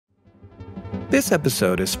This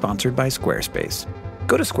episode is sponsored by Squarespace.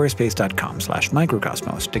 Go to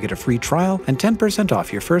squarespace.com/microcosmos to get a free trial and 10%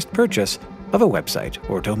 off your first purchase of a website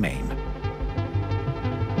or domain.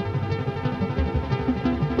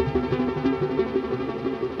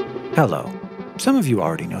 Hello. Some of you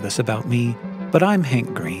already know this about me, but I'm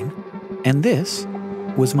Hank Green, and this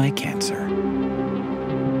was my cancer.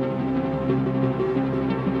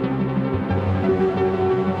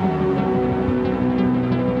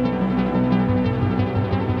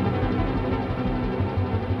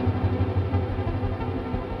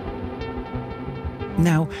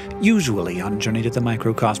 Now, usually on Journey to the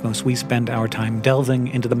Microcosmos, we spend our time delving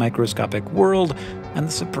into the microscopic world and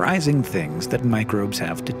the surprising things that microbes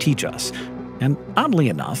have to teach us. And oddly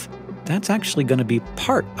enough, that's actually going to be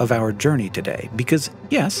part of our journey today, because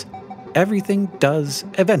yes, everything does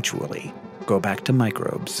eventually go back to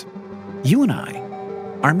microbes. You and I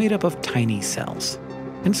are made up of tiny cells,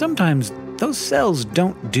 and sometimes those cells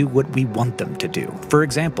don't do what we want them to do. For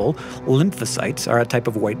example, lymphocytes are a type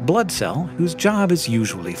of white blood cell whose job is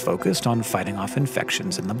usually focused on fighting off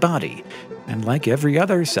infections in the body. And like every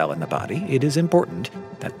other cell in the body, it is important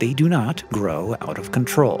that they do not grow out of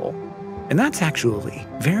control. And that's actually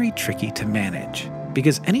very tricky to manage,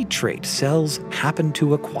 because any trait cells happen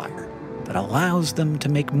to acquire that allows them to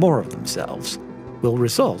make more of themselves will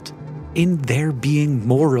result in there being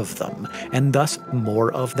more of them, and thus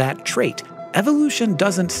more of that trait. Evolution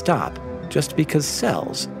doesn't stop just because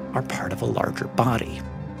cells are part of a larger body.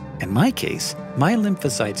 In my case, my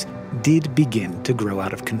lymphocytes did begin to grow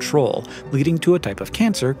out of control, leading to a type of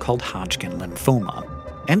cancer called Hodgkin lymphoma.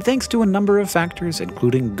 And thanks to a number of factors,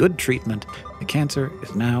 including good treatment, the cancer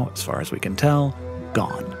is now, as far as we can tell,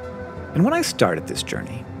 gone. And when I started this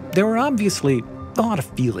journey, there were obviously a lot of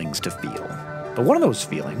feelings to feel. But one of those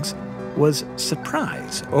feelings was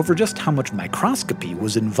surprise over just how much microscopy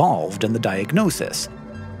was involved in the diagnosis.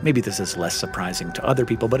 Maybe this is less surprising to other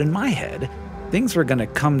people, but in my head, things were going to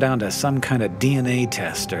come down to some kind of DNA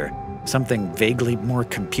test or something vaguely more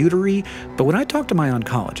computery. But when I talked to my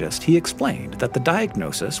oncologist, he explained that the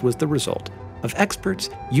diagnosis was the result of experts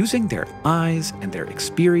using their eyes and their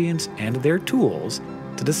experience and their tools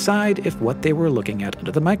to decide if what they were looking at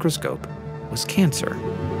under the microscope was cancer.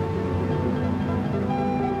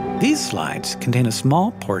 These slides contain a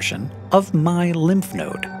small portion of my lymph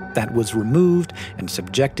node that was removed and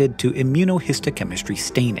subjected to immunohistochemistry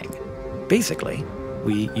staining. Basically,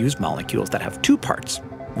 we use molecules that have two parts.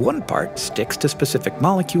 One part sticks to specific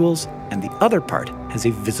molecules, and the other part has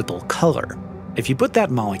a visible color. If you put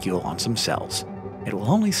that molecule on some cells, it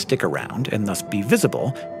will only stick around and thus be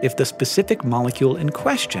visible if the specific molecule in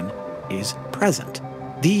question is present.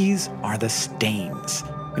 These are the stains.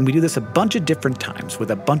 And we do this a bunch of different times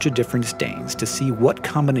with a bunch of different stains to see what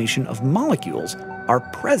combination of molecules are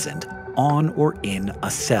present on or in a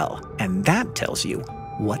cell. And that tells you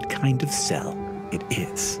what kind of cell it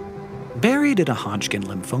is. Buried in a Hodgkin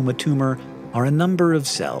lymphoma tumor are a number of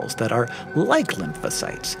cells that are like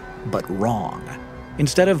lymphocytes, but wrong.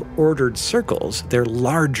 Instead of ordered circles, they're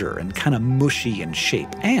larger and kind of mushy in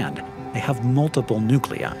shape, and they have multiple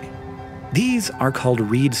nuclei. These are called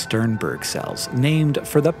Reed-Sternberg cells, named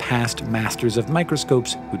for the past masters of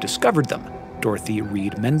microscopes who discovered them, Dorothy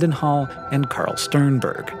Reed Mendenhall and Carl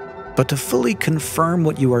Sternberg. But to fully confirm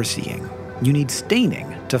what you are seeing, you need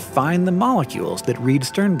staining to find the molecules that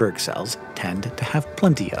Reed-Sternberg cells tend to have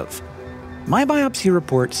plenty of. My biopsy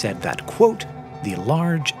report said that, quote, the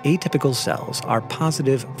large atypical cells are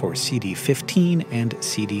positive for CD15 and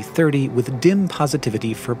CD30 with dim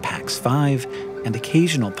positivity for PAX5 and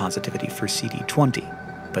occasional positivity for CD20,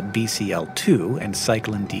 but BCL2 and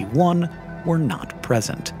cyclin D1 were not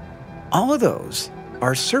present. All of those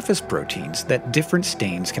are surface proteins that different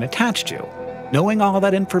stains can attach to. Knowing all of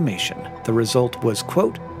that information, the result was,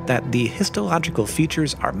 quote, that the histological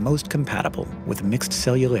features are most compatible with mixed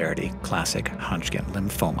cellularity classic Hodgkin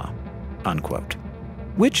lymphoma, unquote.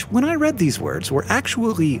 Which, when I read these words, were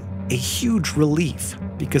actually a huge relief,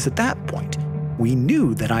 because at that point, we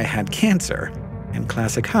knew that I had cancer, and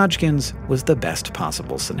classic Hodgkin's was the best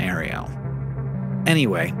possible scenario.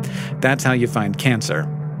 Anyway, that's how you find cancer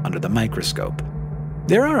under the microscope.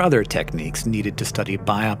 There are other techniques needed to study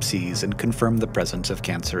biopsies and confirm the presence of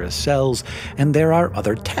cancerous cells, and there are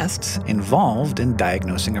other tests involved in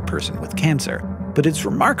diagnosing a person with cancer. But it's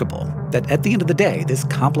remarkable that at the end of the day, this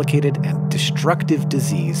complicated and destructive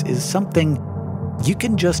disease is something you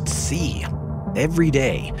can just see. Every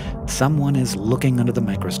day, someone is looking under the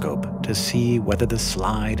microscope to see whether the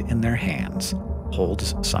slide in their hands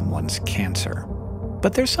holds someone's cancer.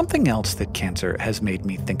 But there's something else that cancer has made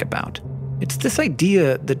me think about. It's this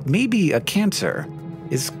idea that maybe a cancer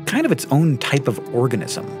is kind of its own type of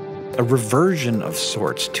organism, a reversion of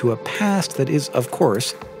sorts to a past that is, of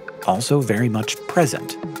course, also very much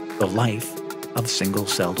present, the life of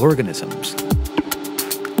single-celled organisms.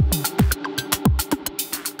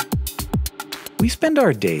 We spend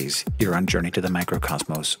our days here on Journey to the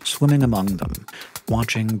Microcosmos swimming among them,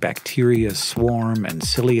 watching bacteria swarm and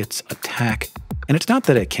ciliates attack. And it's not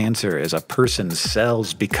that a cancer is a person's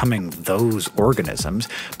cells becoming those organisms,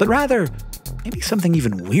 but rather maybe something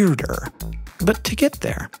even weirder. But to get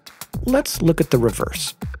there, let's look at the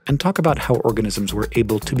reverse and talk about how organisms were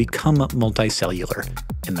able to become multicellular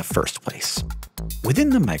in the first place. Within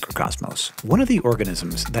the microcosmos, one of the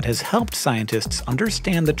organisms that has helped scientists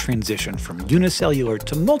understand the transition from unicellular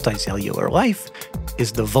to multicellular life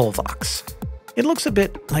is the volvox. It looks a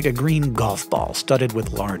bit like a green golf ball studded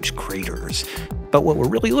with large craters, but what we're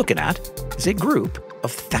really looking at is a group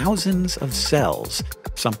of thousands of cells,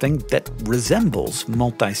 something that resembles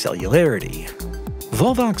multicellularity.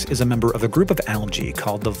 Volvox is a member of a group of algae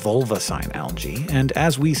called the vulvacine algae, and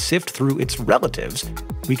as we sift through its relatives,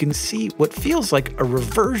 we can see what feels like a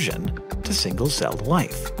reversion to single-celled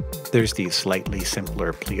life. There's the slightly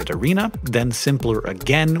simpler Pleoderina, then simpler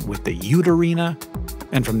again with the Euderina,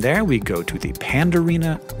 and from there we go to the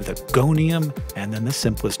Pandarina, the Gonium, and then the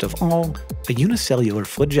simplest of all, a unicellular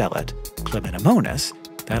flagellate, Chlamydomonas,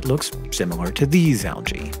 that looks similar to these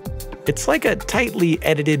algae. It's like a tightly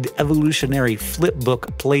edited evolutionary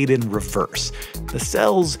flipbook played in reverse. The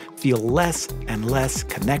cells feel less and less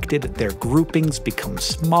connected, their groupings become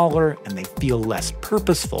smaller, and they feel less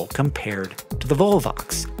purposeful compared to the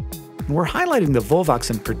volvox. And we're highlighting the volvox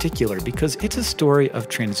in particular because it's a story of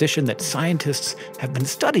transition that scientists have been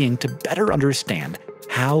studying to better understand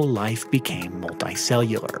how life became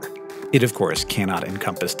multicellular. It, of course, cannot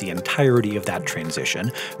encompass the entirety of that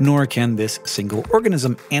transition, nor can this single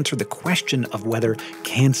organism answer the question of whether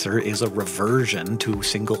cancer is a reversion to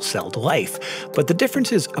single-celled life. But the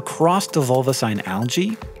differences across the vulvacine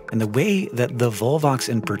algae and the way that the volvox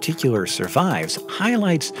in particular survives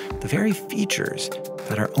highlights the very features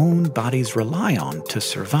that our own bodies rely on to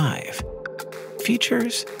survive.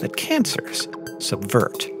 Features that cancers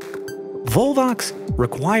subvert. Volvox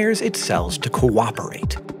requires its cells to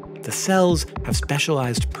cooperate. The cells have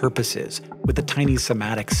specialized purposes, with the tiny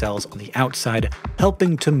somatic cells on the outside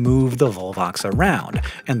helping to move the volvox around,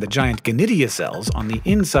 and the giant Ganidia cells on the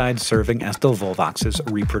inside serving as the volvox's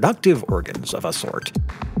reproductive organs of a sort.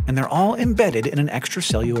 And they're all embedded in an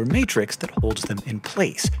extracellular matrix that holds them in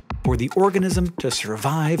place. For the organism to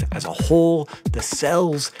survive as a whole, the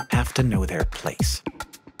cells have to know their place.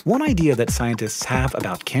 One idea that scientists have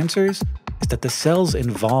about cancers is that the cells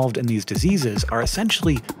involved in these diseases are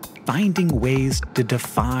essentially finding ways to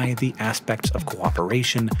defy the aspects of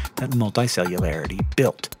cooperation that multicellularity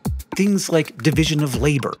built. Things like division of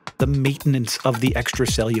labor, the maintenance of the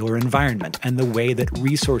extracellular environment, and the way that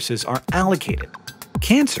resources are allocated.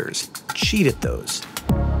 Cancers cheat at those.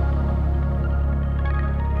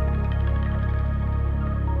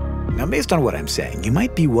 Now, based on what I'm saying, you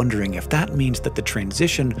might be wondering if that means that the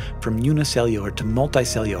transition from unicellular to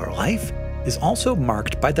multicellular life is also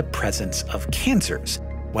marked by the presence of cancers,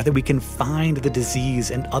 whether we can find the disease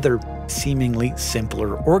in other seemingly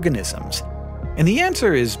simpler organisms. And the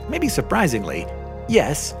answer is, maybe surprisingly,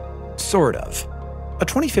 yes, sort of. A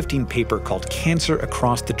 2015 paper called Cancer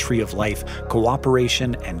Across the Tree of Life,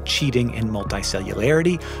 Cooperation and Cheating in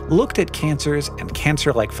Multicellularity looked at cancers and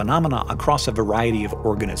cancer-like phenomena across a variety of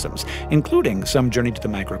organisms, including some Journey to the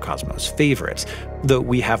Microcosmos favorites, though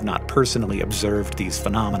we have not personally observed these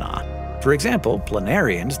phenomena. For example,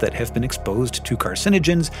 planarians that have been exposed to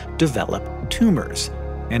carcinogens develop tumors.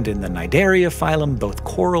 And in the Cnidaria phylum, both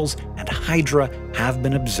corals and hydra have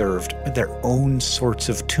been observed with their own sorts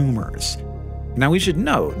of tumors. Now, we should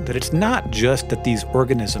note that it's not just that these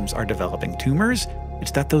organisms are developing tumors,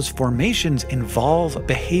 it's that those formations involve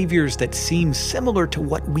behaviors that seem similar to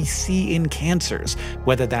what we see in cancers,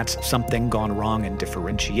 whether that's something gone wrong in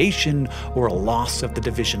differentiation, or a loss of the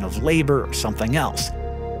division of labor, or something else.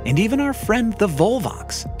 And even our friend the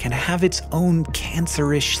volvox can have its own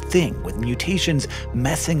cancerish thing, with mutations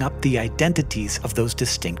messing up the identities of those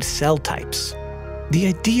distinct cell types. The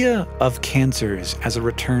idea of cancers as a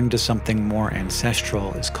return to something more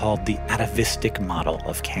ancestral is called the atavistic model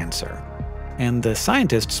of cancer. And the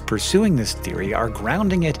scientists pursuing this theory are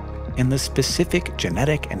grounding it in the specific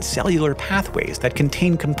genetic and cellular pathways that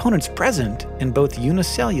contain components present in both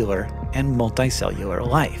unicellular and multicellular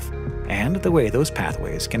life, and the way those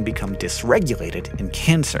pathways can become dysregulated in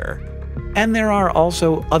cancer. And there are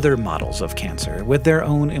also other models of cancer with their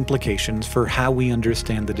own implications for how we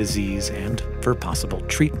understand the disease and for possible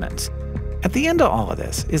treatments. At the end of all of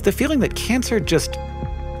this is the feeling that cancer just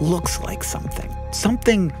looks like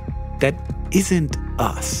something that isn't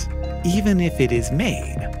us, even if it is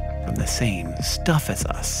made from the same stuff as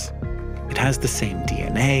us. It has the same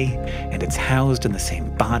DNA, and it's housed in the same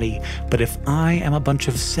body, but if I am a bunch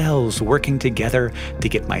of cells working together to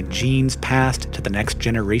get my genes passed to the next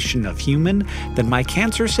generation of human, then my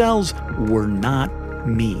cancer cells were not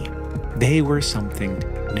me. They were something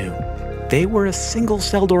new. They were a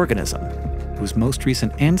single-celled organism whose most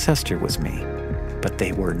recent ancestor was me, but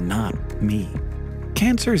they were not me.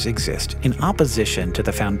 Cancers exist in opposition to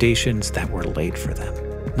the foundations that were laid for them,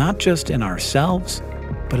 not just in ourselves,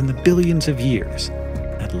 but in the billions of years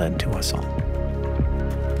that led to us all.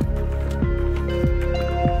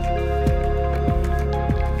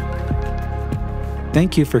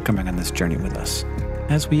 Thank you for coming on this journey with us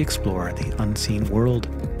as we explore the unseen world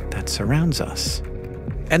that surrounds us.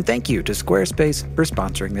 And thank you to Squarespace for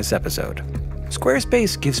sponsoring this episode.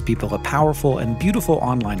 Squarespace gives people a powerful and beautiful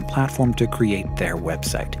online platform to create their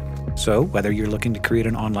website. So whether you're looking to create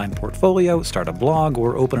an online portfolio, start a blog,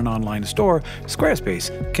 or open an online store,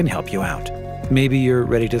 Squarespace can help you out. Maybe you're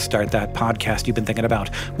ready to start that podcast you've been thinking about.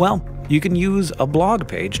 Well, you can use a blog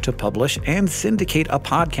page to publish and syndicate a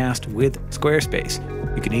podcast with Squarespace.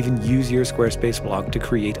 You can even use your Squarespace blog to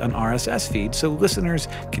create an RSS feed so listeners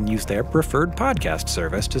can use their preferred podcast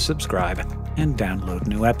service to subscribe and download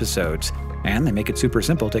new episodes. And they make it super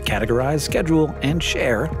simple to categorize, schedule, and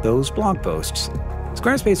share those blog posts.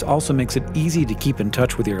 Squarespace also makes it easy to keep in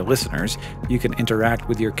touch with your listeners. You can interact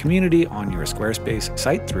with your community on your Squarespace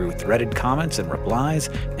site through threaded comments and replies,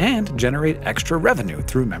 and generate extra revenue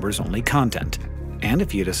through members-only content. And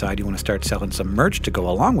if you decide you want to start selling some merch to go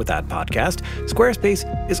along with that podcast, Squarespace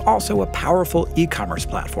is also a powerful e-commerce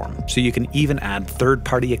platform, so you can even add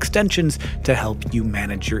third-party extensions to help you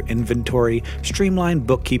manage your inventory, streamline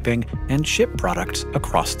bookkeeping, and ship products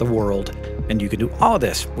across the world. And you can do all of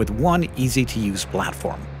this with one easy-to-use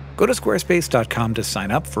platform. Go to squarespace.com to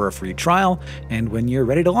sign up for a free trial, and when you're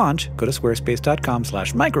ready to launch, go to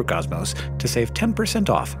squarespace.com/microcosmos to save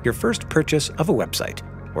 10% off your first purchase of a website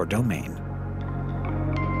or domain.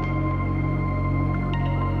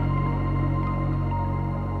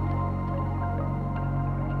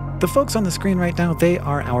 The folks on the screen right now, they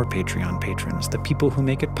are our Patreon patrons, the people who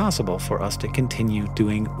make it possible for us to continue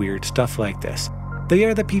doing weird stuff like this. They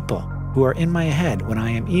are the people who are in my head when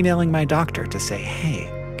I am emailing my doctor to say,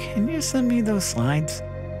 hey, can you send me those slides?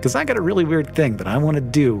 Because I got a really weird thing that I want to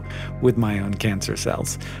do with my own cancer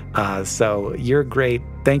cells. So you're great.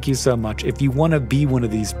 Thank you so much. If you want to be one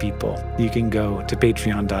of these people, you can go to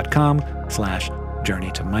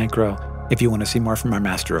patreon.com/journeytomicro. If you want to see more from our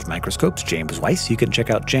master of microscopes, James Weiss, you can check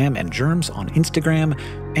out Jam and Germs on Instagram.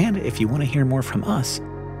 And if you want to hear more from us,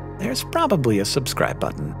 there's probably a subscribe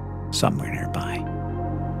button somewhere nearby.